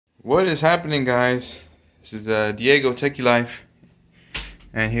What is happening, guys? This is Diego Techie Life,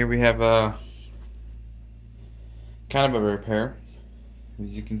 and here we have kind of a repair.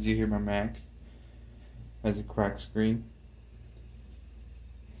 As you can see here, my Mac has a cracked screen,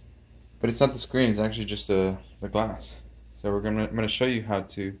 but it's not the screen; it's actually just the glass. So I'm gonna show you how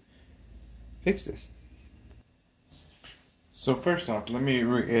to fix this. So first off, let me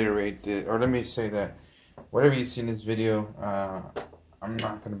reiterate it, or let me say that whatever you see in this video, I'm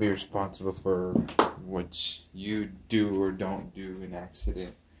not going to be responsible for what you do or don't do in an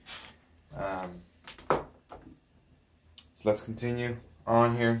accident. So let's continue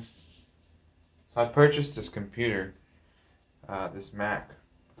on here. So I purchased this computer, this Mac,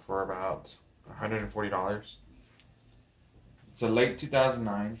 for about $140. It's a late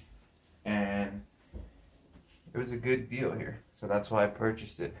 2009, and it was a good deal here. So that's why I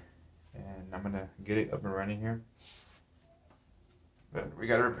purchased it, and I'm going to get it up and running here. But we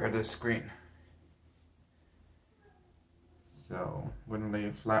gotta repair this screen. So I'm gonna lay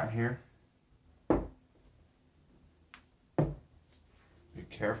it flat here. Be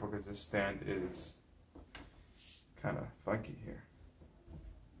careful because this stand is kind of funky here.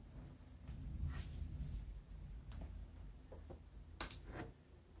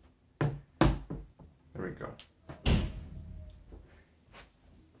 There we go.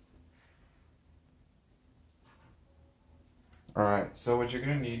 Alright, so what you're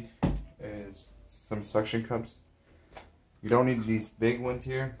going to need is some suction cups. You don't need these big ones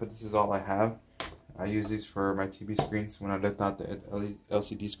here, but this is all I have. I use these for my TV screens when I left out the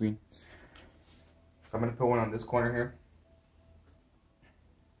LCD screen. So I'm going to put one on this corner here.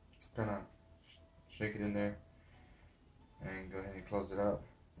 Kind of shake it in there and go ahead and close it up.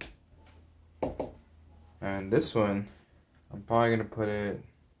 And this one, I'm probably going to put it,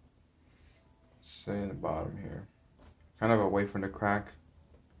 say, in the bottom here. Kind of away from the crack,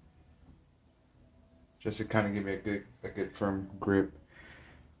 just to kind of give me a good firm grip.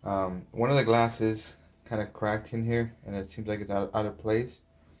 One of the glasses kind of cracked in here, and it seems like it's out of place.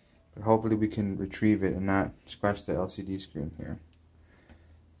 But hopefully we can retrieve it and not scratch the LCD screen here.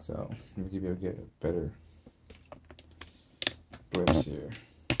 So let me give you a better glimpse here.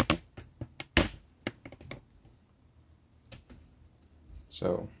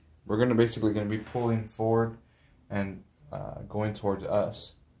 So we're basically gonna be pulling forward and going towards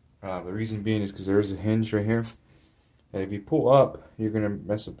us. The reason being is because there is a hinge right here, and if you pull up, you're gonna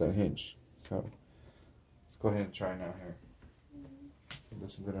mess up that hinge. So let's go ahead and try now here.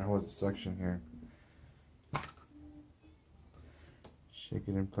 Listen to that hold the suction here. Shake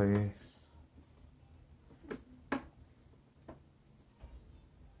it in place.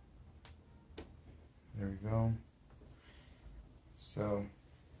 There we go. So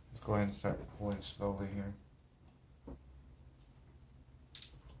let's go ahead and start pulling slowly here.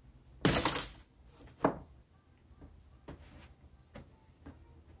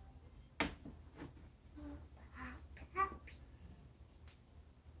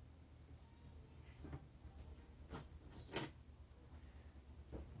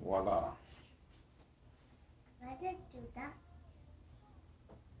 Voila. I did do that.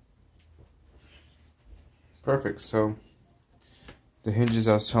 Perfect. So the hinges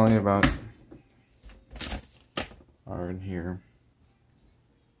I was telling you about are in here.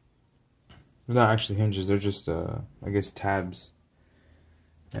 They're not actually hinges, they're just I guess tabs.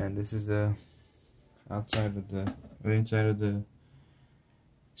 And this is the outside of the inside of the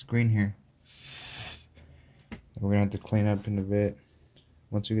screen here. We're gonna have to clean up in a bit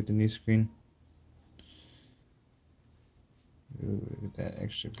once we get the new screen. Ooh, look at that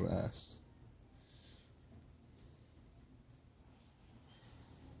extra glass.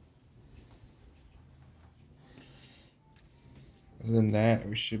 Other than that,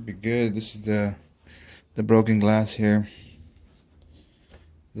 we should be good. This is the broken glass here.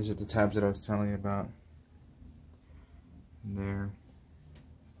 These are the tabs that I was telling you about. There.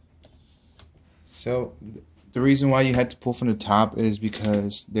 So the reason why you had to pull from the top is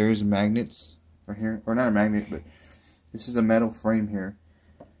because there is magnets right here, or not a magnet, but this is a metal frame here,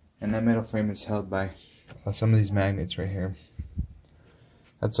 and that metal frame is held by some of these magnets right here.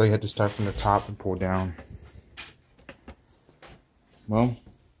 That's why you had to start from the top and pull down. Well,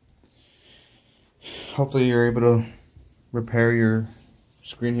 hopefully you're able to repair your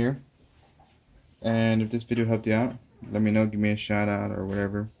screen here. And if this video helped you out, let me know, give me a shout out or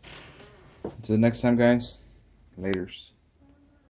whatever. Until next time, guys, laters.